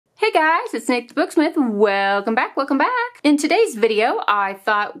Hey guys, it's Nik the Booksmith. Welcome back, welcome back. In today's video, I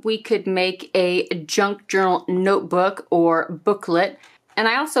thought we could make a junk journal notebook or booklet. And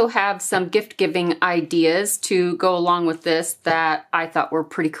I also have some gift giving ideas to go along with this that I thought were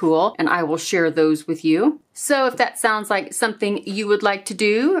pretty cool, and I will share those with you. So if that sounds like something you would like to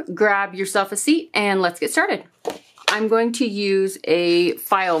do, grab yourself a seat and let's get started. I'm going to use a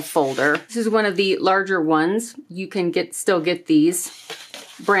file folder. This is one of the larger ones. You can still get these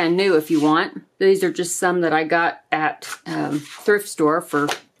brand new if you want. These are just some that I got at thrift store for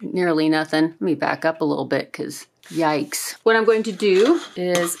nearly nothing. Let me back up a little bit because yikes. What I'm going to do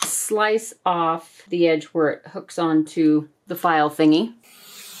is slice off the edge where it hooks onto the file thingy,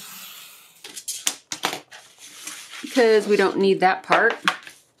 because we don't need that part.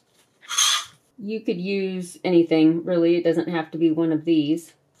 You could use anything really, it doesn't have to be one of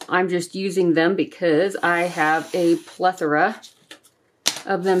these. I'm just using them because I have a plethora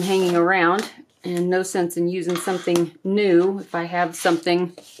of them hanging around, and no sense in using something new if I have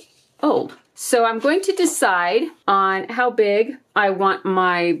something old. So I'm going to decide on how big I want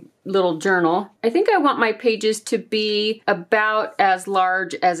my little journal. I think I want my pages to be about as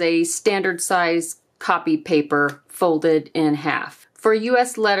large as a standard size copy paper folded in half. For a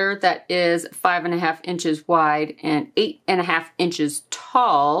US letter that is 5.5 inches wide and 8.5 inches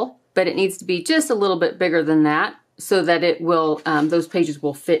tall, but it needs to be just a little bit bigger than that, so that it will, those pages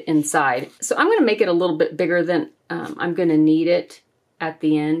will fit inside. So I'm gonna make it a little bit bigger than I'm gonna need it at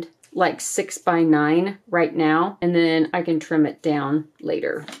the end, like 6 by 9 right now, and then I can trim it down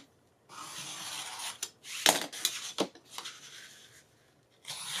later.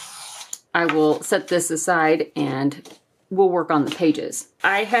 I will set this aside and we'll work on the pages.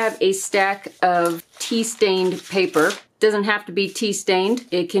 I have a stack of tea-stained paper. Doesn't have to be tea-stained.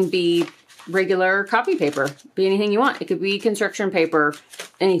 It can be regular copy paper, be anything you want. It could be construction paper,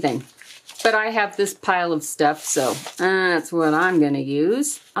 anything. But I have this pile of stuff, so that's what I'm gonna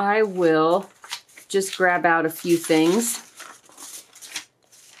use. I will just grab out a few things.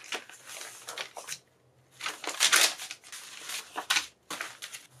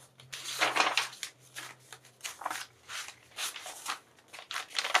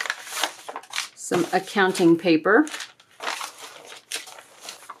 Some accounting paper.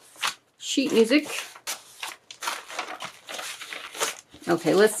 Sheet music.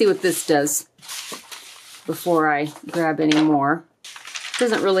 Okay, let's see what this does before I grab any more.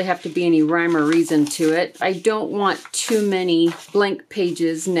 Doesn't really have to be any rhyme or reason to it. I don't want too many blank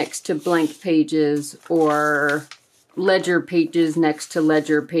pages next to blank pages or ledger pages next to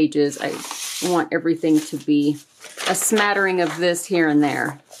ledger pages. I want everything to be a smattering of this here and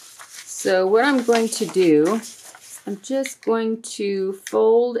there. So what I'm going to do, I'm just going to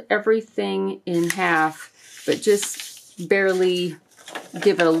fold everything in half, but just barely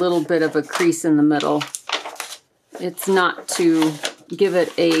give it a little bit of a crease in the middle. It's not to give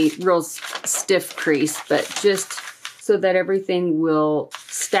it a real stiff crease, but just so that everything will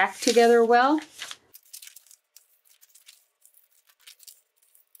stack together well.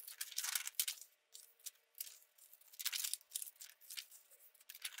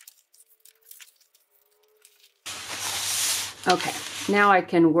 Okay, now I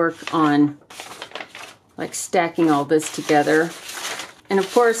can work on like stacking all this together. And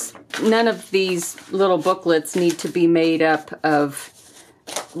of course, none of these little booklets need to be made up of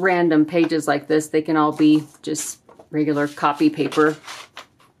random pages like this. They can all be just regular copy paper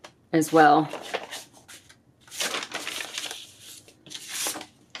as well.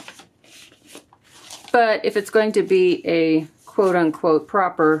 But if it's going to be a quote-unquote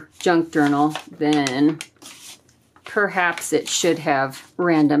proper junk journal, then perhaps it should have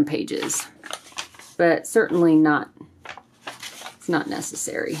random pages, but certainly not, it's not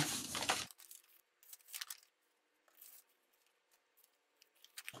necessary.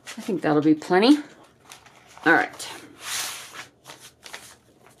 I think that'll be plenty. All right.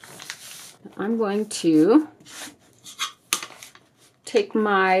 I'm going to take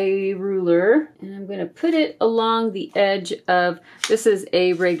my ruler and I'm going to put it along the edge of, this is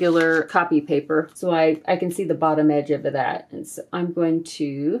a regular copy paper, so I can see the bottom edge of that. And so I'm going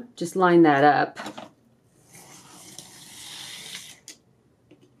to just line that up.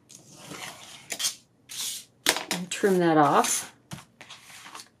 And trim that off.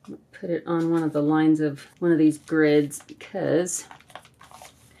 Put it on one of the lines of one of these grids because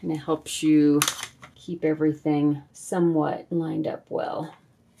it kind of helps you keep everything somewhat lined up well.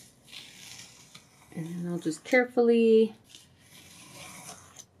 And then I'll just carefully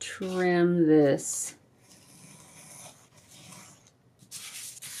trim this.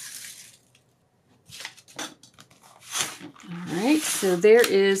 All right, so there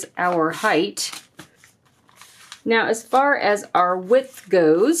is our height. Now, as far as our width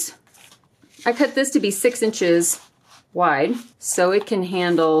goes, I cut this to be 6 inches wide, so it can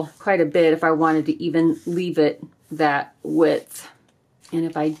handle quite a bit if I wanted to even leave it that width. And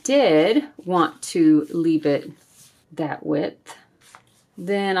if I did want to leave it that width,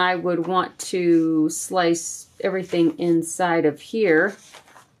 then I would want to slice everything inside of here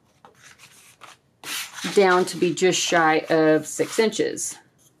down to be just shy of 6 inches.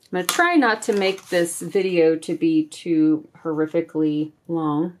 I'm going to try not to make this video to be too horrifically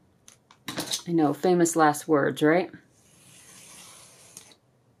long. I know, famous last words, right?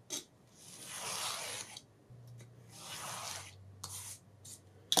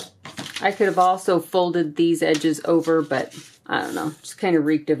 I could have also folded these edges over, but I don't know, just kind of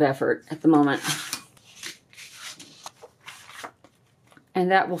reeked of effort at the moment.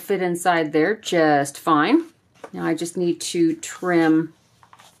 And that will fit inside there just fine. Now I just need to trim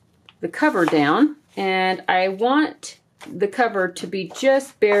the cover down, and I want the cover to be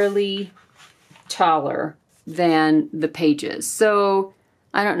just barely taller than the pages. So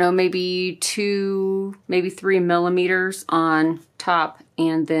I don't know, maybe 2, maybe 3 millimeters on top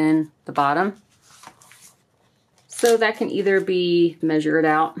and then the bottom. So that can either be measured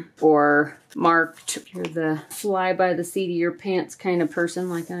out or marked. If you're the fly by the seat of your pants kind of person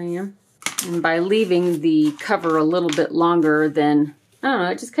like I am. And by leaving the cover a little bit longer, then I don't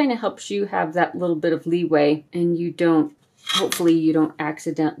know, it just kind of helps you have that little bit of leeway, and you don't, hopefully you don't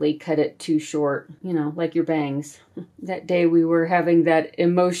accidentally cut it too short, you know, like your bangs. That day we were having that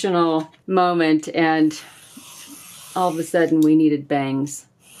emotional moment and all of a sudden we needed bangs.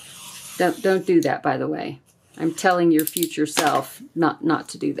 Don't do that, by the way. I'm telling your future self not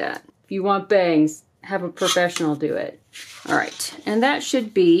to do that. If you want bangs, have a professional do it. All right, and that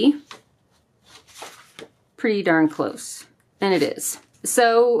should be pretty darn close, and it is.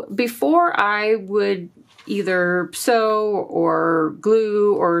 So before I would either sew or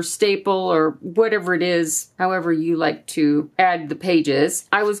glue or staple or whatever it is, however you like to add the pages,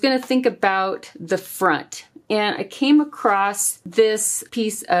 I was going to think about the front. And I came across this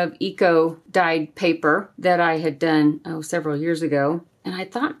piece of eco dyed paper that I had done several years ago. And I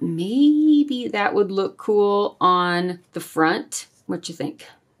thought maybe that would look cool on the front. What you think?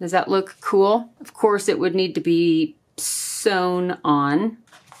 Does that look cool? Of course, it would need to be sewn on,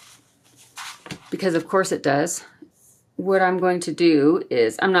 because of course it does. What I'm going to do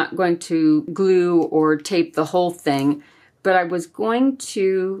is, I'm not going to glue or tape the whole thing, but I was going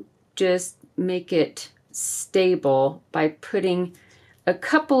to just make it stable by putting a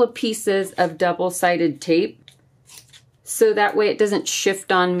couple of pieces of double-sided tape, so that way it doesn't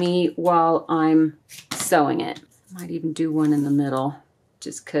shift on me while I'm sewing it. Might even do one in the middle,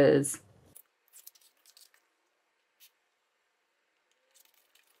 just because.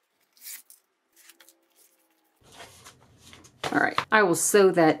 All right, I will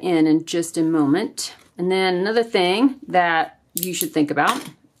sew that in just a moment. And then another thing that you should think about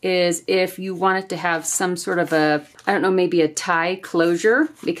is if you want it to have some sort of a, I don't know, maybe a tie closure,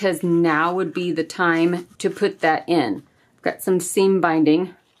 because now would be the time to put that in. I've got some seam binding.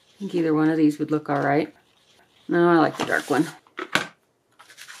 I think either one of these would look all right. No, I like the dark one.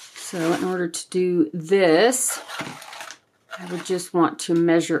 So in order to do this, I would just want to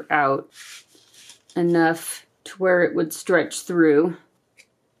measure out enough to where it would stretch through.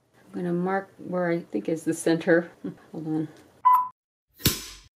 I'm going to mark where I think is the center. Hold on.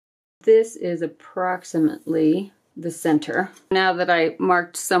 This is approximately the center. Now that I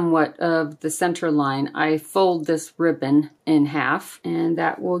marked somewhat of the center line, I fold this ribbon in half, and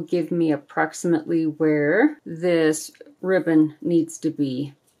that will give me approximately where this ribbon needs to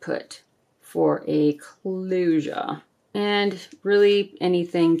be put for a closure. And really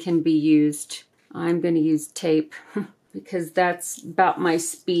anything can be used. I'm going to use tape because that's about my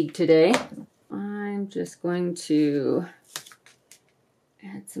speed today. I'm just going to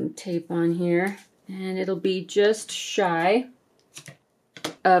add some tape on here, and it'll be just shy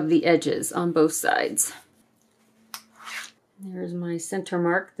of the edges on both sides. There's my center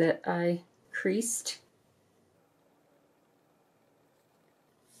mark that I creased.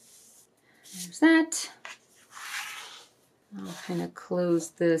 There's that. I'll kind of close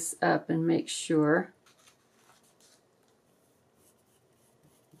this up and make sure.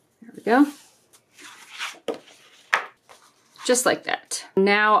 There we go. Just like that.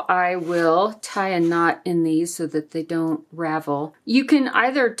 Now I will tie a knot in these so that they don't ravel. You can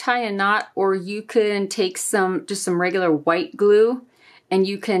either tie a knot, or you can take just some regular white glue and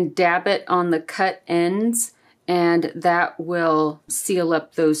you can dab it on the cut ends, and that will seal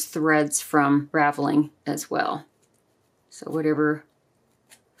up those threads from raveling as well. So whatever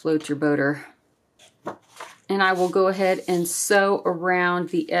floats your boater. And I will go ahead and sew around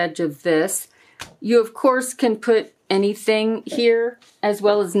the edge of this. You of course can put anything here as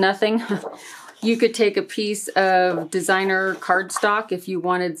well as nothing. You could take a piece of designer cardstock if you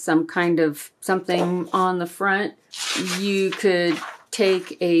wanted some kind of something on the front. You could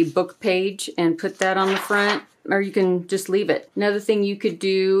take a book page and put that on the front, or you can just leave it. Another thing you could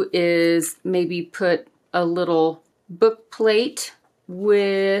do is maybe put a little book plate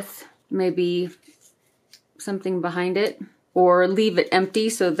with maybe something behind it, or leave it empty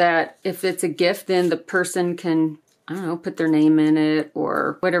so that if it's a gift, then the person can, I don't know, put their name in it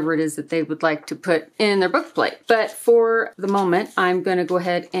or whatever it is that they would like to put in their book plate. But for the moment, I'm going to go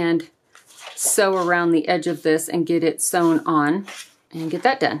ahead and sew around the edge of this and get it sewn on and get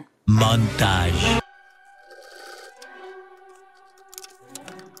that done. Montage.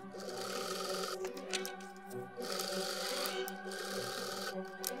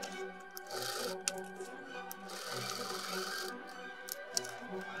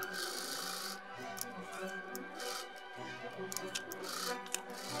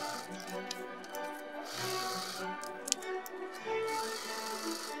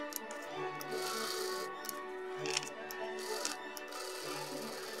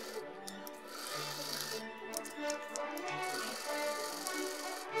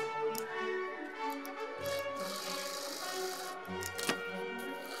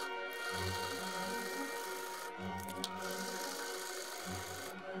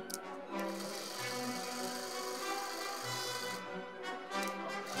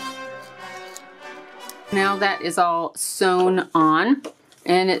 Now that is all sewn on,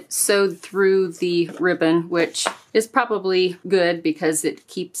 and it's sewed through the ribbon, which is probably good because it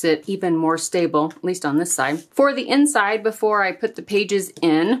keeps it even more stable, at least on this side. For the inside, before I put the pages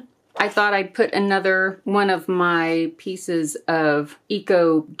in, I thought I'd put another one of my pieces of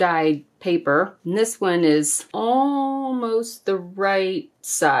eco dyed paper. And this one is almost the right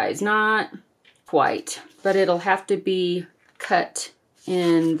size, not quite, but it'll have to be cut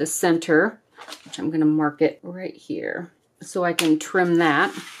in the center, which I'm going to mark it right here so I can trim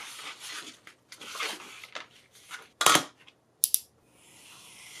that.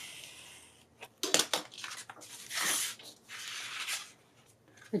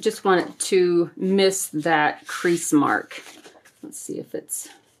 I just want it to miss that crease mark. Let's see if it's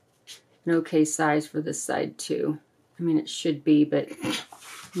an okay size for this side too. I mean, it should be, but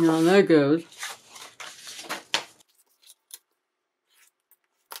you know, there goes.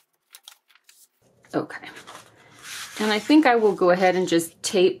 Okay. And I think I will go ahead and just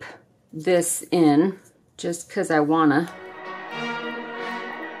tape this in just because I wanna.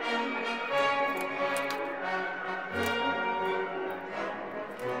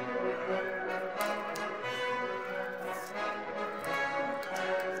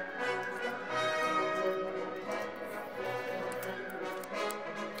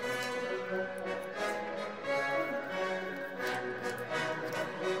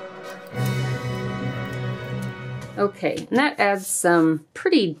 Okay, and that adds some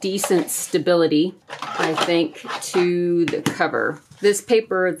pretty decent stability, I think, to the cover. This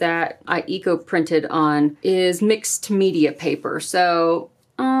paper that I eco-printed on is mixed media paper, so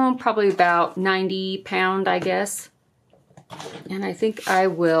probably about 90 pound, I guess. And I think I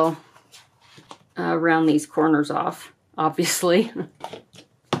will round these corners off, obviously.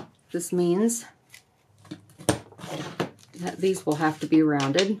 This means that these will have to be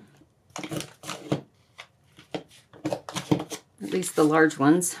rounded. At least the large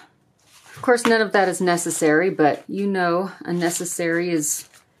ones. Of course, none of that is necessary, but you know, a necessary is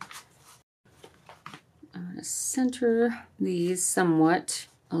center these somewhat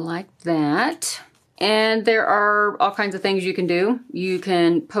like that. And there are all kinds of things you can do. You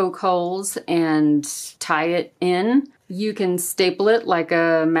can poke holes and tie it in. You can staple it like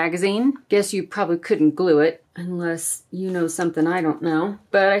a magazine. Guess you probably couldn't glue it unless you know something I don't know.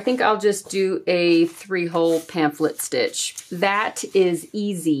 But I think I'll just do a 3-hole pamphlet stitch. That is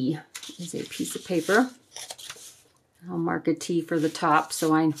easy. Here's a piece of paper. I'll mark a T for the top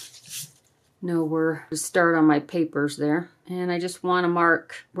so I know where to start on my papers there. And I just want to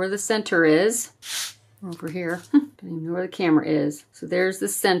mark where the center is. Over here. Don't even know where the camera is. So there's the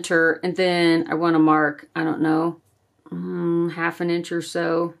center, and then I want to mark, I don't know, half an inch or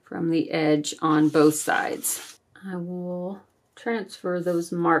so from the edge on both sides. I will transfer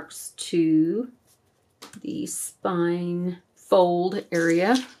those marks to the spine fold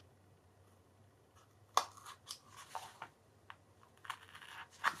area.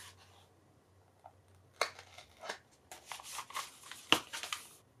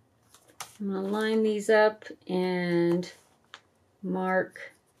 I'm going to line these up and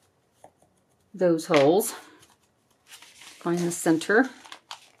mark those holes. Find the center.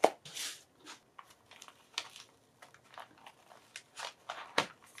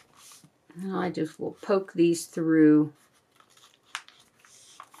 Now I just will poke these through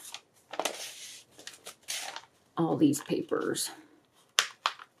all these papers.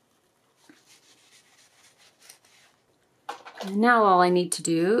 And now all I need to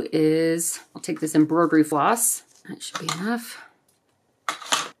do is, I'll take this embroidery floss. That should be enough.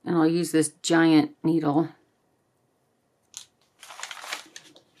 And I'll use this giant needle.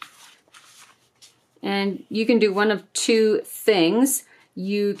 And you can do one of two things.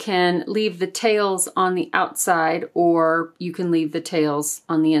 You can leave the tails on the outside, or you can leave the tails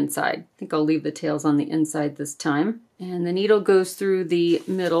on the inside. I think I'll leave the tails on the inside this time. And the needle goes through the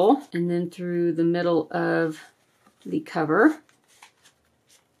middle and then through the middle of the cover.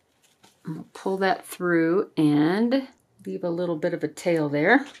 I'll pull that through and leave a little bit of a tail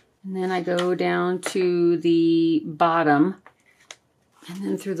there. And then I go down to the bottom and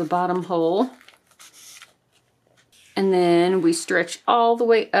then through the bottom hole. And then we stretch all the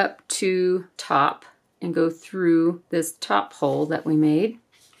way up to top and go through this top hole that we made.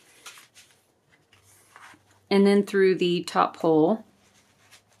 And then through the top hole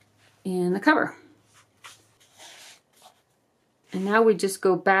in the cover. And now we just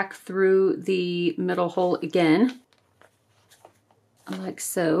go back through the middle hole again, like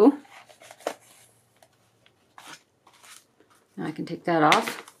so. Now I can take that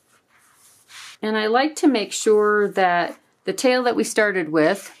off. And I like to make sure that the tail that we started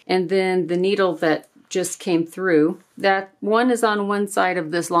with and then the needle that just came through, that one is on one side of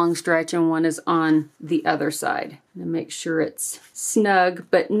this long stretch and one is on the other side. And make sure it's snug,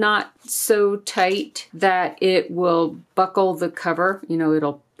 but not so tight that it will buckle the cover. You know,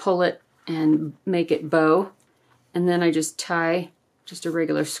 it'll pull it and make it bow. And then I just tie just a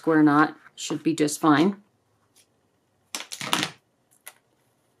regular square knot. Should be just fine.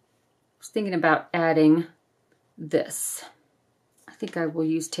 Thinking about adding this. I think I will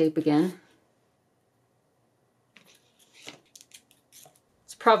use tape again.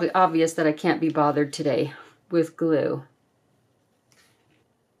 It's probably obvious that I can't be bothered today with glue.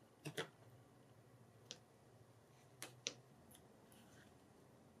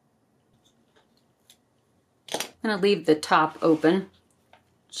 I'm going to leave the top open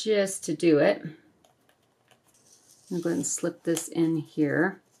just to do it. I'm going to slip this in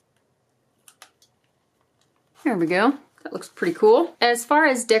here. There we go. That looks pretty cool. As far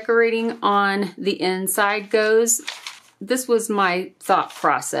as decorating on the inside goes, this was my thought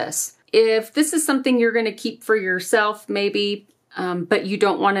process. If this is something you're going to keep for yourself, maybe, but you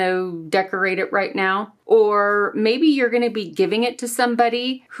don't want to decorate it right now, or maybe you're going to be giving it to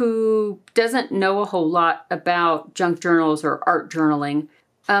somebody who doesn't know a whole lot about junk journals or art journaling,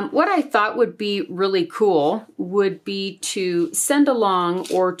 what I thought would be really cool would be to send along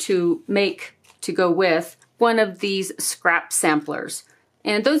or to make to go with one of these scrap samplers.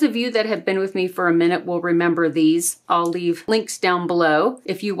 And those of you that have been with me for a minute will remember these. I'll leave links down below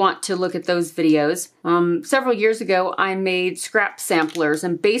if you want to look at those videos. Several years ago, I made scrap samplers,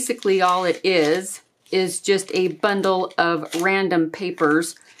 and basically all it is just a bundle of random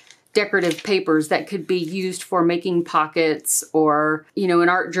papers, decorative papers that could be used for making pockets, or, you know, in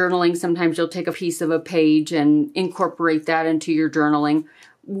art journaling, sometimes you'll take a piece of a page and incorporate that into your journaling.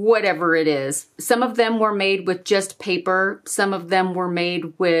 Whatever it is. Some of them were made with just paper, some of them were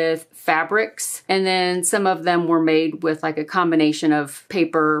made with fabrics, and then some of them were made with like a combination of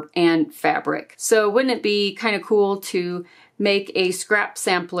paper and fabric. So wouldn't it be kind of cool to make a scrap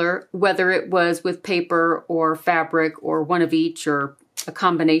sampler, whether it was with paper or fabric or one of each or a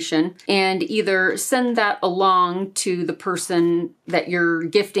combination, and either send that along to the person that you're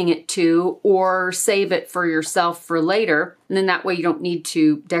gifting it to, or save it for yourself for later. And then that way you don't need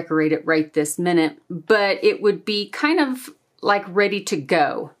to decorate it right this minute, but it would be kind of like ready to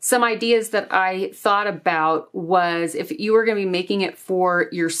go. Some ideas that I thought about was, if you were going to be making it for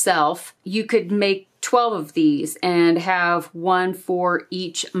yourself, you could make 12 of these and have one for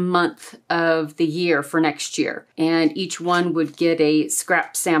each month of the year for next year. And each one would get a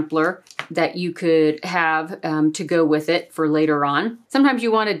scrap sampler that you could have to go with it for later on. Sometimes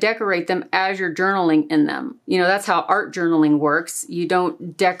you want to decorate them as you're journaling in them. You know, that's how art journaling works. You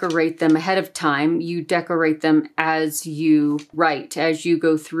don't decorate them ahead of time. You decorate them as you write, as you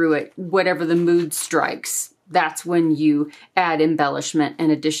go through it, whatever the mood strikes. That's when you add embellishment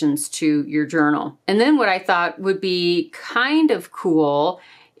and additions to your journal. And then what I thought would be kind of cool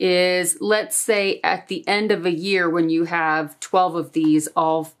is, let's say at the end of a year when you have 12 of these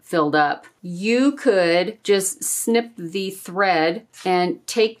all filled up, you could just snip the thread and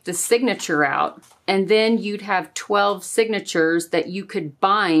take the signature out, and then you'd have 12 signatures that you could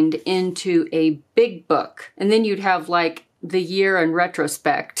bind into a big book. And then you'd have like the year in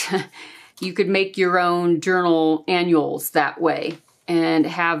retrospect. You could make your own journal annuals that way and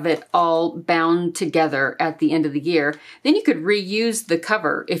have it all bound together at the end of the year. Then you could reuse the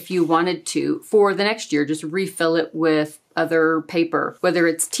cover if you wanted to for the next year. Just refill it with other paper, whether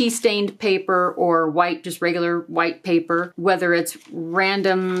it's tea-stained paper or white, just regular white paper, whether it's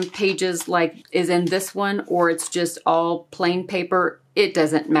random pages like is in this one, or it's just all plain paper. It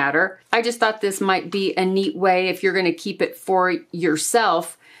doesn't matter. I just thought this might be a neat way if you're going to keep it for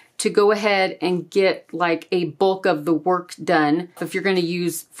yourself to go ahead and get like a bulk of the work done. If you're going to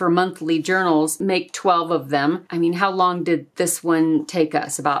use for monthly journals, make 12 of them. I mean, how long did this one take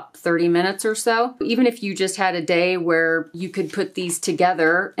us? About 30 minutes or so? Even if you just had a day where you could put these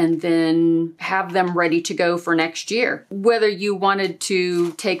together and then have them ready to go for next year. Whether you wanted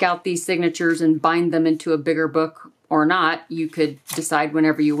to take out these signatures and bind them into a bigger book or not, you could decide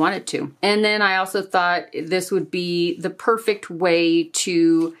whenever you wanted to. And then I also thought this would be the perfect way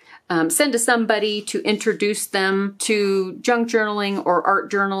to send to somebody to introduce them to junk journaling or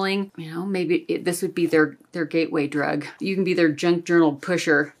art journaling. You know, maybe this would be their gateway drug. You can be their junk journal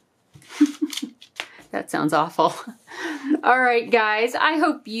pusher. That sounds awful. All right, guys, I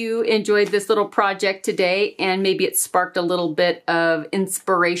hope you enjoyed this little project today, and maybe it sparked a little bit of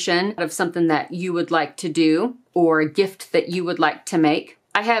inspiration of something that you would like to do or a gift that you would like to make.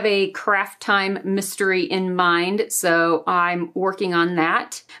 I have a craft time mystery in mind, so I'm working on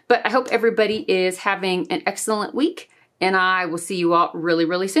that. But I hope everybody is having an excellent week, and I will see you all really,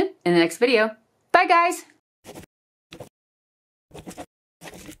 really soon in the next video. Bye, guys.